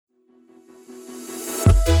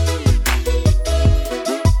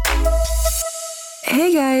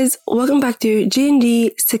Hey guys, welcome back to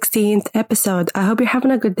G&G 16th episode. I hope you're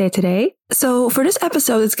having a good day today. So for this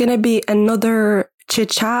episode, it's going to be another chit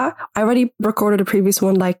chat. I already recorded a previous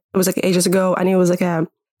one, it was ages ago, and it was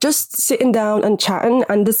just sitting down and chatting,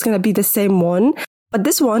 and this is going to be the same one. But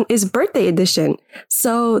this one is birthday edition.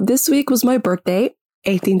 So this week was my birthday,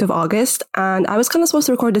 18th of August, and I was kind of supposed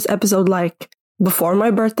to record this episode before my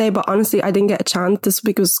birthday, but honestly, I didn't get a chance. This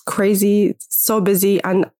week was crazy, so busy,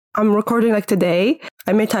 and I'm recording today.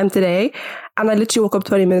 I made time today, and I literally woke up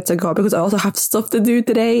 20 minutes ago because I also have stuff to do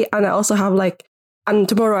today, and I also have and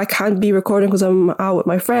tomorrow I can't be recording because I'm out with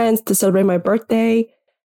my friends to celebrate my birthday,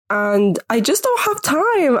 and I just don't have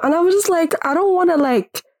time. And I was just I don't want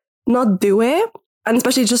to not do it, and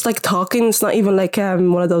especially just talking. It's not even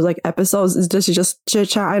one of those episodes. It's just chit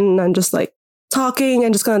chatting and just talking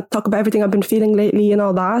and just gonna talk about everything I've been feeling lately and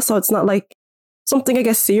all that. So it's not something I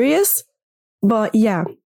guess serious, but yeah.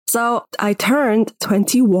 So I turned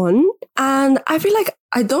 21, and I feel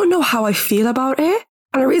I don't know how I feel about it.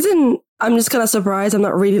 And the reason I'm just kind of surprised I'm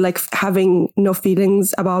not really having no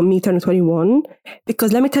feelings about me turning 21,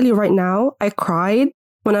 because let me tell you right now, I cried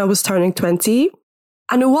when I was turning 20.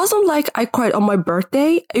 And it wasn't I cried on my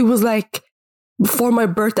birthday. It was before my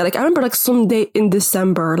birthday. I remember some day in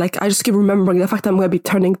December, I just keep remembering the fact that I'm going to be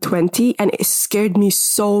turning 20, and it scared me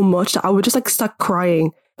so much that I would just start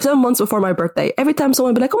crying. 7 months before my birthday, every time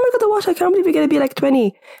someone would be oh my god, watch, I can't believe you're going to be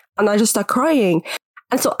 20. And I just start crying.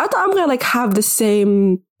 And so I thought I'm going to have the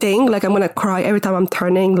same thing. I'm going to cry every time I'm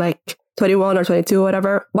turning 21 or 22 or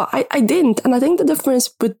whatever. But I didn't. And I think the difference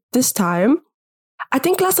with this time, I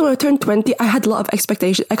think last time I turned 20, I had a lot of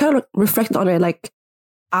expectations. I kind of reflected on it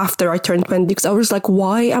after I turned 20, because I was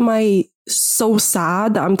why am I so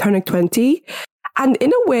sad that I'm turning 20? And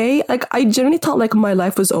in a way, I genuinely thought my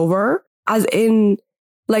life was over, as in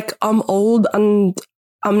I'm old and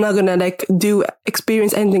I'm not gonna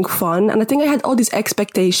experience anything fun. And I think I had all these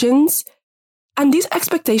expectations, and these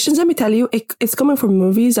expectations, let me tell you, it's coming from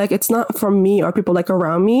movies. It's not from me or people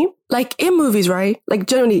around me. In movies, right?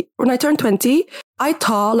 Generally, when I turned 20, I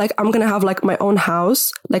thought I'm gonna have my own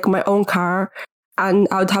house, my own car, and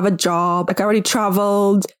I would have a job. I already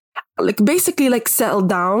traveled, basically settled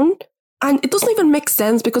down. And it doesn't even make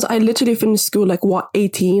sense because I literally finished school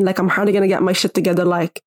 18? I'm hardly gonna get my shit together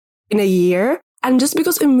in a year. And just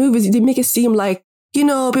because in movies they make it seem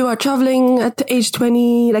people are traveling at the age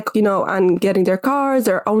 20, and getting their cars,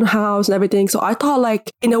 their own house and everything. So I thought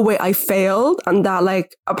in a way I failed, and that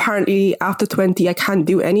apparently after 20 I can't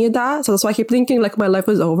do any of that. So that's why I keep thinking my life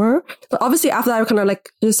was over. But obviously after that I kind of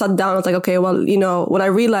just sat down. I was okay, well, when I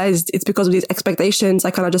realized it's because of these expectations,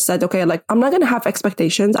 I kind of just said, okay, I'm not going to have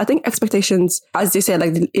expectations. I think expectations, as they say,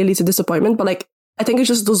 it leads to disappointment, but I think it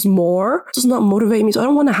just does more. It does not motivate me. So I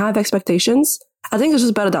don't want to have expectations. I think it's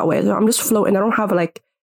just better that way. So I'm just floating. I don't have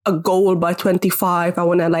a goal by 25. I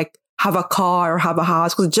want to have a car or have a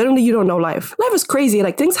house, because generally you don't know life. Life is crazy.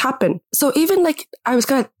 Things happen. So even I was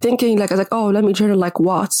kind of thinking I was oh, let me journal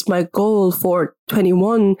what's my goal for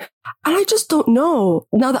 21? And I just don't know.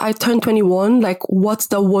 Now that I turned 21, what's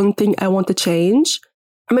the one thing I want to change?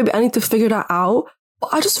 Or maybe I need to figure that out.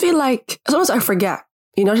 But I just feel sometimes I forget.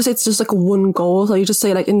 Just it's just one goal. So you just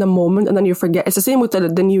say in the moment and then you forget. It's the same with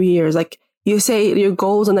the New Year's. You say your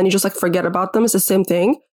goals and then you just forget about them. It's the same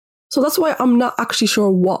thing. So that's why I'm not actually sure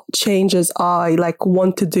what changes I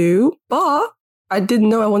want to do. But I did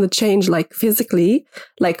know I want to change physically,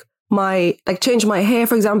 change my hair,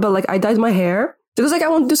 for example. I dyed my hair because I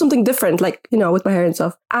want to do something different, with my hair and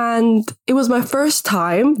stuff. And it was my first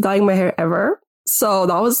time dyeing my hair ever. So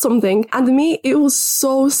that was something. And to me, it was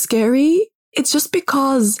so scary. It's just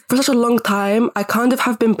because for such a long time, I kind of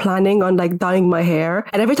have been planning on dyeing my hair.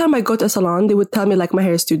 And every time I go to a salon, they would tell me my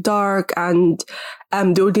hair is too dark, and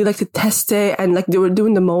they would to test it, and they were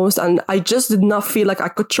doing the most. And I just did not feel I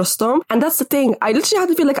could trust them. And that's the thing. I literally had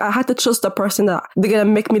to feel I had to trust the person that they're going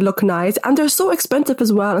to make me look nice. And they're so expensive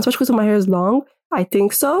as well, especially because my hair is long. I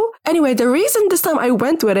think so. Anyway, the reason this time I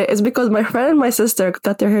went with it is because my friend and my sister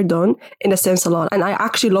got their hair done in the same salon, and I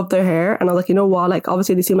actually love their hair. And I was you know what?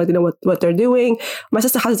 Obviously they seem they know what they're doing. My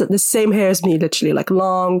sister has the same hair as me, literally,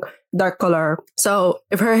 long, dark color. So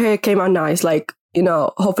if her hair came out nice,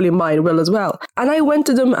 hopefully mine will as well. And I went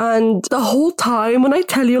to them, and the whole time when I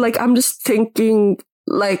tell you, I'm just thinking,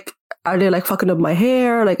 are they fucking up my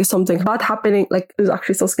hair? Is something bad happening? It was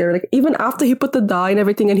actually so scary. Even after he put the dye and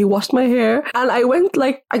everything and he washed my hair, and I went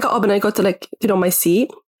I got up and I got to my seat,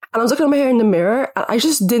 and I was looking at my hair in the mirror, and I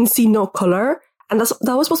just didn't see no color. And that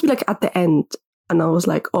was supposed to be at the end. And I was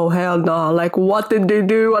like, oh, hell no. Like, what did they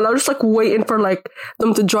do? And I was just like waiting for like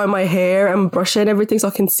them to dry my hair and brush it and everything so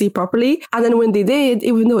I can see properly. And then when they did,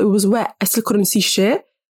 even though it was wet, I still couldn't see shit.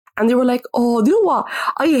 And they were like, oh, do you know what?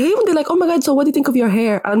 I hate when they're like, oh my God, so what do you think of your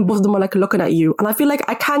hair? And both of them are like looking at you. And I feel like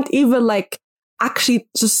I can't even like actually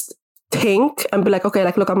just think and be like, okay,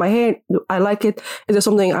 like look at my hair. I like it. Is there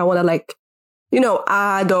something I want to like, you know,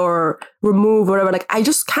 add or remove or whatever? Like, I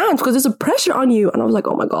just can't because there's a pressure on you. And I was like,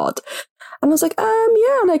 oh my God. And I was like,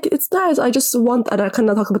 yeah, like it's nice. I just want, and I kind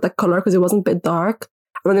of talked about the color because it wasn't a bit dark.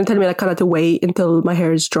 And then they tell me like kind of to wait until my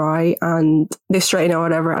hair is dry and they straighten or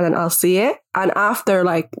whatever, and then I'll see it. And after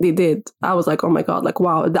like they did, I was like, oh my God, like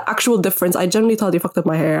wow, the actual difference. I genuinely thought they fucked up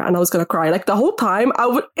my hair and I was gonna cry. Like the whole time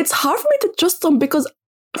it's hard for me to trust them because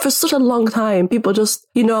for such a long time, people just,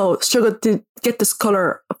 you know, struggle to get this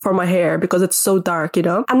color for my hair because it's so dark, you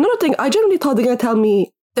know? Another thing, I genuinely thought they're gonna tell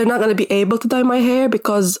me they're not going to be able to dye my hair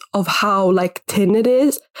because of how like thin it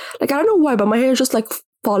is. Like, I don't know why, but my hair is just like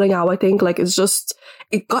falling out, I think. Like,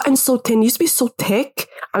 it gotten so thin. It used to be so thick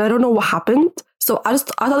and I don't know what happened. So I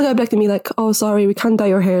thought the guy back to me like, oh, sorry, we can't dye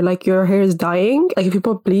your hair. Like, your hair is dying. Like, if you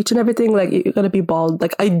put bleach and everything, like, you're going to be bald.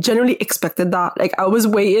 Like, I generally expected that. Like, I was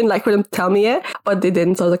waiting like for them to tell me it, but they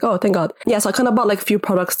didn't. So I was like, oh, thank God. Yeah, so I kind of bought like a few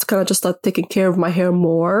products to kind of just start taking care of my hair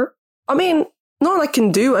more. I mean, not all I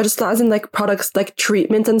can do. I just thought as in like products like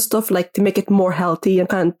treatment and stuff like to make it more healthy and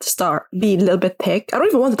kind of start be a little bit thick. I don't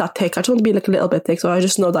even want it that thick. I just want to be like a little bit thick. So I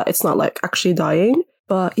just know that it's not like actually dying.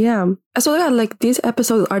 But yeah. So yeah, like these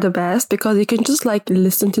episodes are the best because you can just like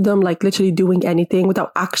listen to them like literally doing anything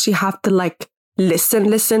without actually have to like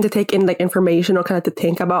listen to take in like information or kind of to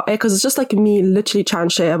think about it, because it's just like me literally chatting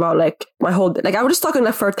shit about like my whole like I was just talking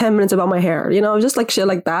like for 10 minutes about my hair, you know, just like shit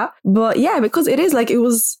like that. But yeah, because it is like it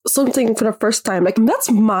was something for the first time, like that's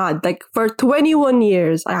mad. Like for 21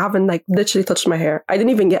 years I haven't like literally touched my hair. I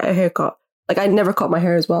didn't even get a haircut. Like I never cut my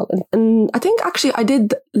hair as well. And I think actually I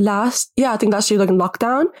did last year like in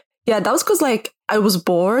lockdown. Yeah, that was because like I was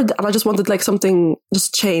bored and I just wanted like something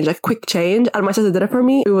just change, like quick change. And my sister did it for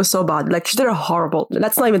me. It was so bad. Like she did it horrible.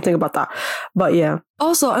 Let's not even think about that. But yeah.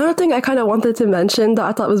 Also, another thing I kind of wanted to mention that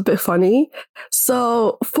I thought was a bit funny.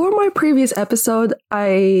 So for my previous episode,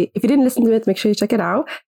 if you didn't listen to it, make sure you check it out.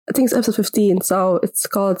 I think it's episode 15. So it's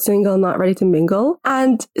called Single, Not Ready to Mingle.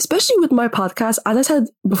 And especially with my podcast, as I said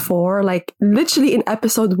before, like literally in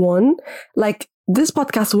episode 1, like this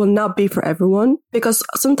podcast will not be for everyone because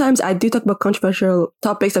sometimes I do talk about controversial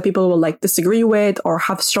topics that people will like disagree with or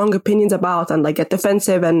have strong opinions about and like get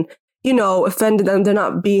defensive and, you know, offended and they're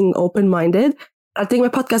not being open-minded. I think my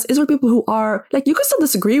podcast is for people who are like, you can still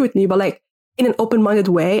disagree with me, but like in an open-minded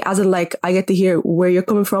way, as in like I get to hear where you're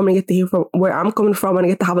coming from and I get to hear from where I'm coming from and I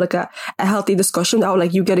get to have like a healthy discussion without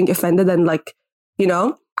like you getting offended and like, you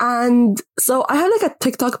know. And so I had like a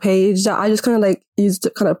TikTok page that I just kind of like used to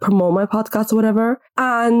kind of promote my podcast or whatever.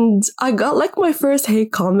 And I got like my first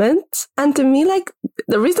hate comment. And to me, like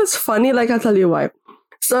the reason it's funny, like I'll tell you why.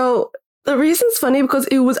 So the reason it's funny because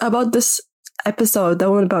it was about this episode that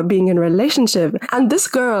one about being in a relationship. And this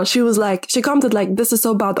girl, she commented like, this is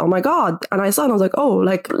so bad. Oh my God. And I saw it and I was like, oh,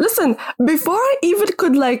 like, listen, before I even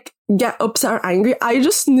could like get upset or angry, I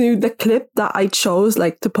just knew the clip that I chose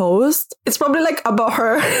like to post. It's probably like about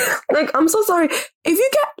her. Like, I'm so sorry. If you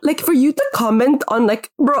get like for you to comment on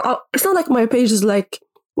like, bro, it's not like my page is like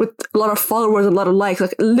with a lot of followers and a lot of likes.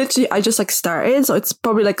 Like literally I just like started. So it's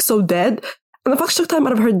probably like so dead. And the fact she took time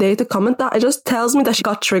out of her day to comment that, it just tells me that she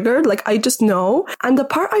got triggered. Like, I just know. And the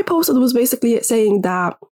part I posted was basically saying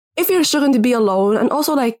that if you're struggling to be alone and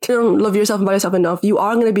also like you don't love yourself and value yourself enough, you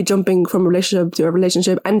are going to be jumping from relationship to a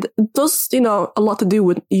relationship. And it does, you know, a lot to do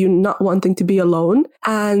with you not wanting to be alone.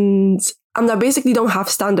 And that basically don't have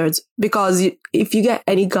standards because if you get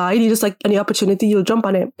any guide, you just like any opportunity, you'll jump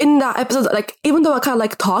on it. In that episode, like even though I kind of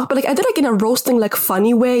like talk, but like I did like in a roasting like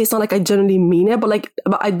funny way. It's not like I generally mean it, but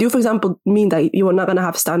I do, for example, mean that you are not gonna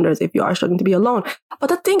have standards if you are struggling to be alone. But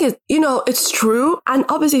the thing is, you know, it's true. And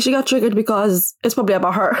obviously she got triggered because it's probably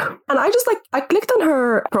about her. And I just like I clicked on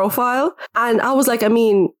her profile and I was like, I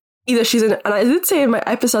mean, either she's in, and I did say in my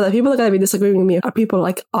episode that people are going to be disagreeing with me are people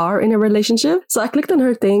like are in a relationship. So I clicked on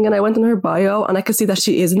her thing and I went on her bio and I could see that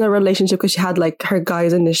she is in a relationship because she had like her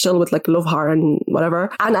guy's initial with like love heart and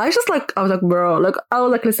whatever. And I was like, bro, like, I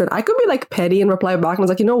was like, listen, I could be like petty and reply back. And I was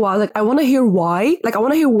like, you know what? Like, I want to hear why. Like, I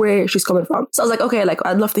want to hear where she's coming from. So I was like, okay, like,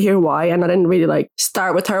 I'd love to hear why. And I didn't really like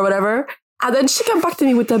start with her or whatever. And then she came back to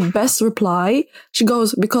me with the best reply. She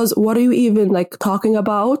goes, because what are you even like talking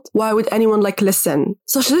about? Why would anyone like listen?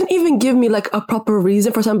 So she didn't even give me like a proper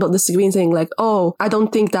reason for some people disagreeing, saying like, oh, I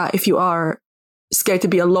don't think that if you are scared to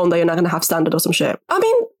be alone, that you're not going to have standard or some shit. I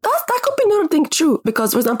mean, that could be another thing true.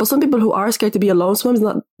 Because, for example, some people who are scared to be alone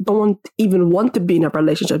sometimes don't even want to be in a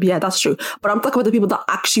relationship. Yeah, that's true. But I'm talking about the people that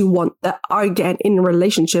actually that are getting in a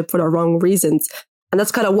relationship for the wrong reasons. And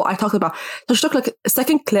that's kind of what I talked about. So she took like a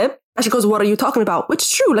second clip and she goes, what are you talking about? Which is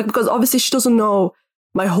true. Like, because obviously she doesn't know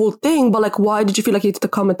my whole thing, but like, why did you feel like you needed to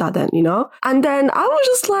comment that then, you know? And then I was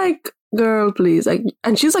just like, girl, please. Like,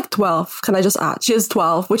 and she's like 12. Can I just add? She is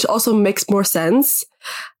 12, which also makes more sense.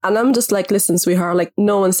 And I'm just like, listen, sweetheart, like,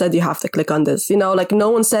 no one said you have to click on this, you know? Like, no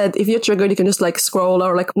one said if you're triggered, you can just like scroll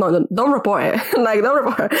or like, no, don't report it. Like, don't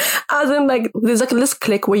report it. As in, like, there's like this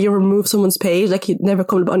click where you remove someone's page, like you never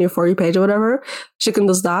come on your For You page or whatever. She can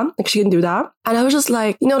do that. Like, she can do that. And I was just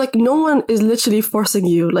like, you know, like, no one is literally forcing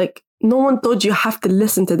you. Like, no one told you have to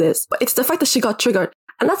listen to this. But it's the fact that she got triggered.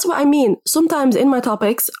 And that's what I mean. Sometimes in my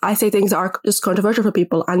topics, I say things that are just controversial for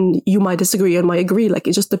people and you might disagree and might agree. Like,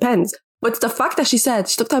 it just depends. But the fact that she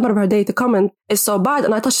took time out of her day to comment is so bad.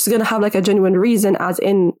 And I thought she's going to have like a genuine reason as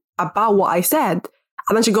in about what I said.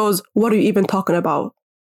 And then she goes, what are you even talking about?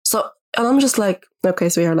 So, and I'm just like, okay,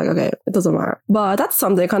 sweetheart, like, okay, it doesn't matter. But that's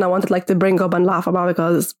something I kind of wanted like to bring up and laugh about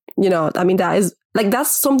because, you know, I mean, that's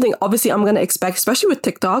something obviously I'm going to expect, especially with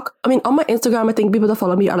TikTok. I mean, on my Instagram, I think people that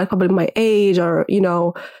follow me are like probably my age or, you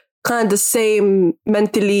know, kind of the same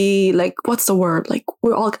mentally, like, what's the word? Like,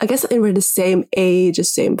 I guess we're the same age, the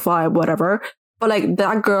same vibe, whatever. But like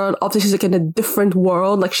that girl, obviously she's like in a different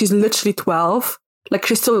world. Like she's literally 12. Like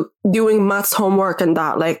she's still doing maths homework and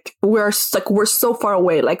that. Like we're so far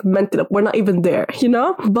away, like mentally, we're not even there, you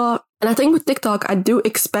know? And I think with TikTok, I do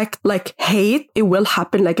expect like hate. It will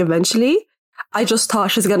happen like eventually. I just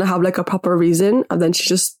thought she's going to have like a proper reason. And then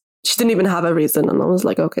she didn't even have a reason. And I was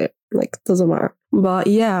like, okay, like doesn't matter. But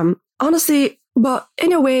yeah, honestly, but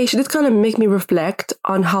in a way, she did kind of make me reflect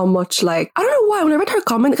on how much like, I don't know why, when I read her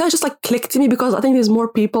comment, it kind of just like clicked to me because I think there's more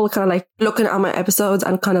people kind of like looking at my episodes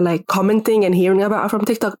and kind of like commenting and hearing about it from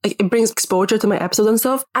TikTok. Like it brings exposure to my episodes and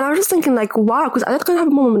stuff. And I was just thinking like, wow, because I did kind of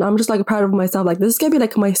have a moment I'm just like proud of myself. Like this is going to be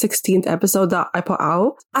like my 16th episode that I put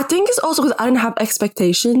out. I think it's also because I didn't have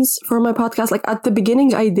expectations for my podcast. Like at the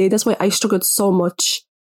beginning I did. That's why I struggled so much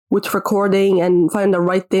with recording and finding the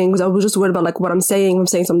right thing because I was just worried about like what I'm saying, if I'm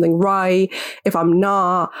saying something right, if I'm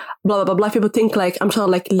not, blah, blah, blah, blah. People think like I'm trying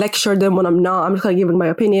to like lecture them when I'm not. I'm just kind of giving my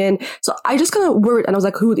opinion. So I just kind of worried and I was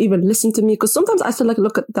like, who would even listen to me? Because sometimes I still like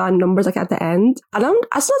look at the numbers like at the end and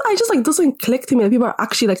I just like doesn't click to me that people are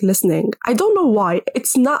actually like listening. I don't know why.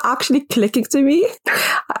 It's not actually clicking to me.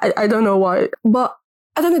 I don't know why. But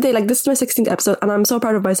at the end of the day, like this is my 16th episode and I'm so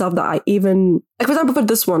proud of myself that I even, like for example, for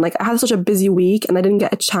this one, like I had such a busy week and I didn't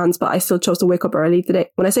get a chance, but I still chose to wake up early today.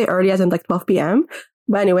 When I say early, as in like 12 p.m.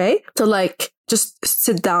 But anyway, to like just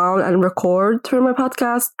sit down and record for my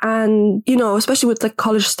podcast. And, you know, especially with like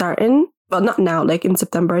college starting, well, not now, like in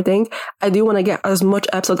September, I think, I do want to get as much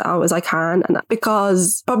episodes out as I can. And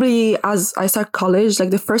because probably as I start college,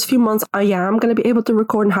 like the first few months, I am going to be able to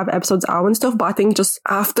record and have episodes out and stuff. But I think just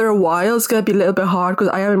after a while, it's going to be a little bit hard because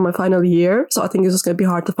I am in my final year. So I think it's just going to be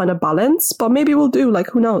hard to find a balance. But maybe we'll do, like,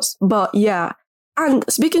 who knows? But yeah. And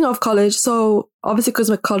speaking of college, so obviously because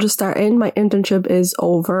my college is starting, my internship is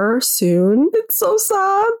over soon. It's so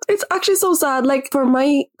sad. It's actually so sad. Like for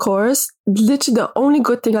my course, literally the only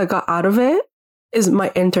good thing I got out of it is my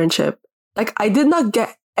internship. Like I did not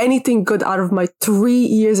get anything good out of my 3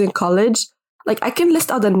 years in college. Like I can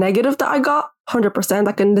list out the negative that I got 100%.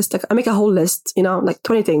 I can list, like, I make a whole list, you know, like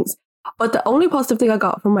 20 things. But the only positive thing I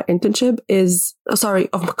got from my internship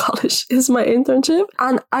of my college is my internship.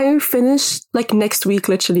 And I finished like next week,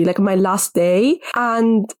 literally, like my last day.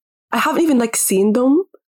 And I haven't even like seen them.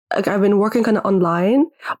 Like I've been working kind of online,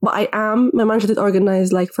 but my manager did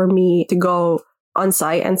organize like for me to go on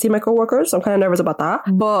site and see my coworkers. So I'm kind of nervous about that.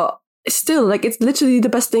 But still, like it's literally the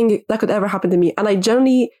best thing that could ever happen to me. And I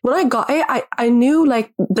generally, when I got it, I knew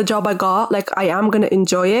like the job I got, like I am going to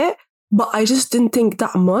enjoy it. But I just didn't think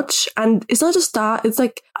that much. And it's not just that. It's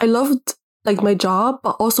like, I loved like my job,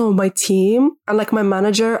 but also my team and like my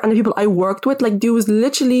manager and the people I worked with. Like there was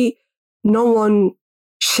literally no one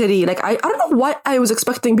shitty. Like I don't know why I was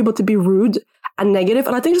expecting people to be rude and negative.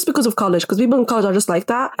 And I think just because of college, because people in college are just like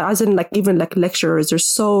that. As in like even like lecturers, they're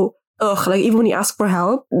so like even when you ask for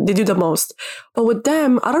help, they do the most. But with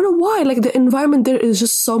them, I don't know why, like the environment there is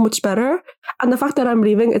just so much better. And the fact that I'm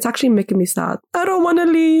leaving, it's actually making me sad. I don't want to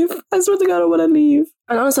leave. I swear to God, I don't want to leave.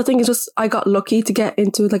 And honestly, I think it's just, I got lucky to get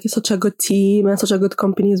into like such a good team and such a good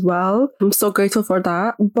company as well. I'm so grateful for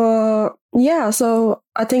that. But yeah, so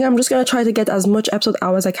I think I'm just going to try to get as much episode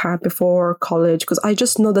out as I can before college because I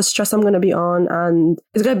just know the stress I'm going to be on and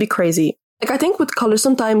it's going to be crazy. Like, I think with colors,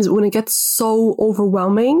 sometimes when it gets so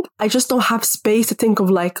overwhelming, I just don't have space to think of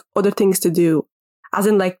like other things to do. As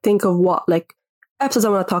in, like, think of what, like, episodes I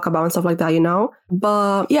want to talk about and stuff like that, you know?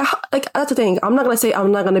 But yeah, like, that's the thing. I'm not going to say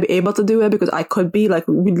I'm not going to be able to do it, because I could be, like,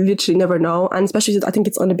 we literally never know. And especially, I think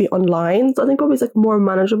it's going to be online. So I think probably it's, like, more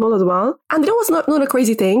manageable as well. And you know what's not a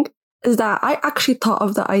crazy thing? Is that I actually thought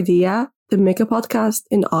of the idea to make a podcast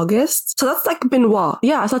in August. So that's like been what?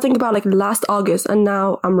 Yeah, so I think about like last August, and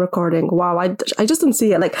now I'm recording. Wow, I just didn't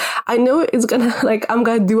see it. Like, I know it's gonna, like, I'm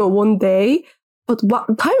gonna do it one day, but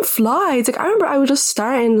what, time flies. Like, I remember I would just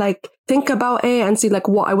start and like think about it and see like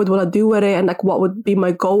what I would want to do with it and like what would be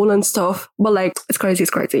my goal and stuff. But like, it's crazy.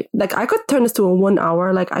 Like, I could turn this to a 1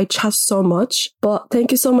 hour. Like, I chat so much. But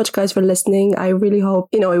thank you so much, guys, for listening. I really hope,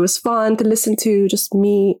 you know, it was fun to listen to just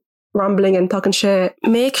me rambling and talking shit.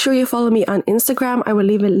 Make sure you follow me on Instagram. I will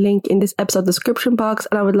leave a link in this episode description box,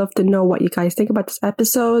 and I would love to know what you guys think about this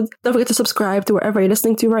episode. Don't forget to subscribe to wherever you're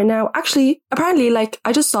listening to right now. Actually, apparently, like,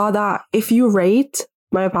 I just saw that if you rate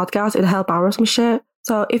my podcast, it'll help out or some shit.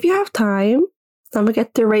 So if you have time, don't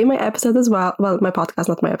forget to rate my episode as well. Well, my podcast,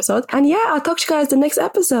 not my episode. And yeah, I'll talk to you guys the next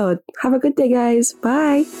episode. Have a good day, guys.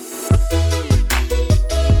 Bye.